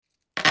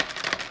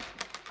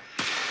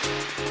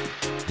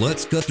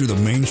Let's cut through the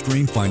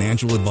mainstream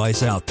financial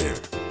advice out there.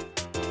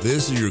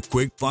 This is your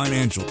quick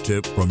financial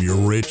tip from your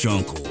rich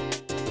uncle.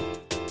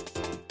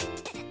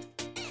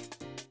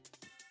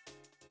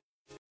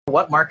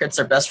 What markets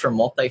are best for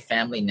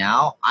multifamily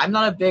now? I'm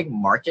not a big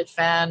market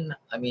fan.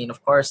 I mean,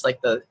 of course,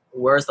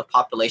 where's the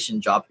population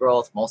job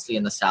growth? Mostly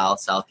in the South,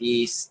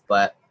 Southeast.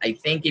 But I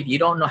think if you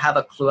don't have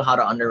a clue how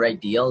to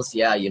underwrite deals,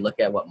 yeah, you look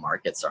at what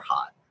markets are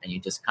hot and you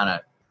just kind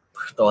of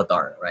throw a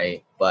dart,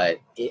 right? But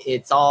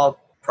it's all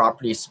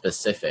property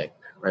specific,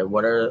 right?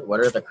 What are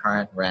the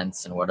current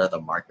rents and what are the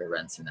market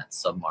rents in that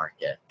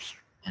submarket,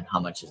 and how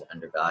much is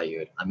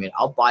undervalued? I mean,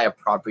 I'll buy a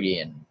property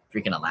in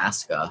freaking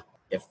Alaska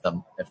if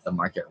the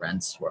market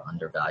rents were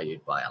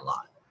undervalued by a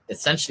lot.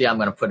 Essentially, I'm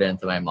going to put it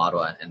into my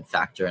model and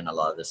factor in a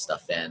lot of this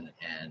stuff in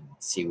and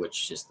see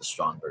which is the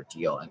stronger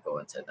deal and go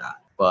into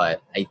that.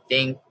 But I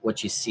think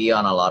what you see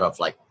on a lot of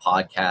like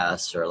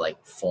podcasts or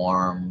like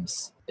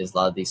forums is a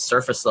lot of these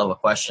surface level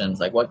questions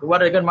like what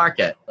are a good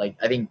market? Like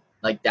I think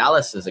like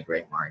Dallas is a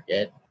great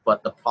market,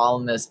 but the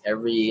problem is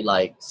every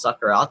like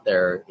sucker out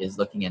there is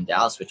looking in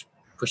Dallas, which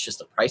pushes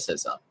the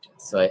prices up.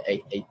 So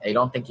I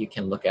don't think you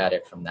can look at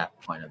it from that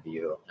point of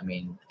view. I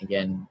mean,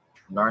 again,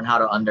 learn how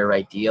to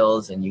underwrite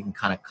deals and you can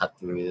kind of cut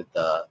through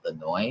the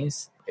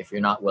noise. If you're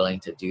not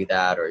willing to do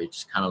that, or you're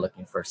just kind of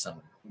looking for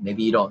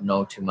maybe you don't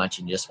know too much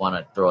and you just want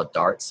to throw a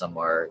dart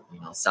somewhere,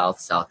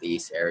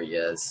 southeast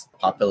areas,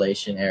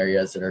 population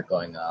areas that are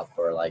going up,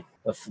 or like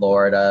the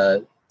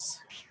Florida,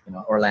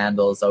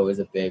 Orlando is always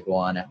a big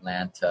one,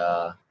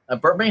 Atlanta.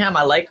 Birmingham,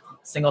 I like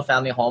single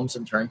family homes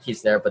and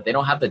turnkeys there, but they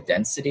don't have the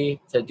density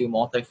to do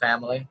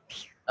multifamily,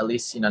 at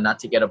least, not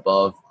to get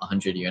above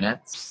 100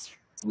 units.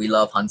 We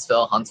love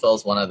Huntsville. Huntsville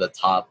is one of the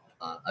top,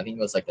 I think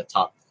it was like the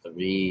top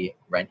 3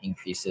 rent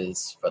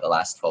increases for the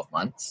last 12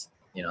 months.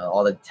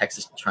 All the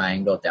Texas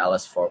Triangle,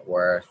 Dallas, Fort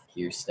Worth,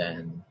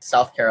 Houston,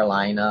 South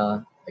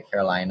Carolina, the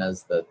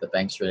Carolinas, the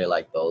banks really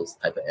like those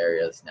type of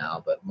areas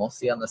now, but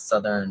mostly on the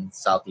southern,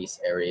 southeast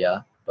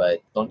area.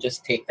 But don't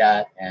just take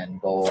that and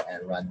go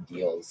and run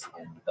deals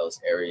in those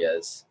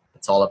areas.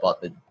 It's all about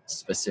the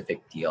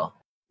specific deal.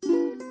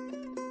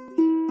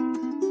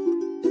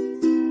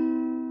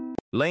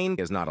 Lane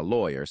is not a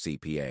lawyer,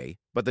 CPA,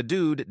 but the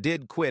dude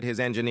did quit his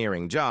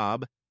engineering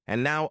job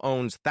and now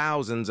owns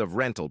thousands of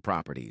rental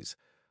properties.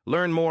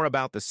 Learn more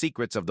about the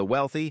secrets of the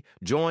wealthy.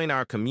 Join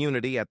our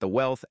community at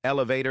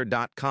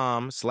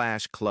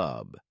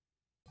thewealthelevator.com/club.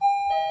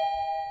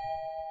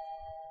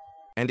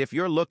 And if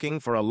you're looking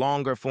for a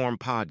longer form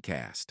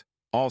podcast,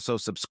 also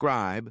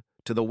subscribe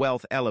to the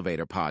Wealth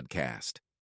Elevator podcast.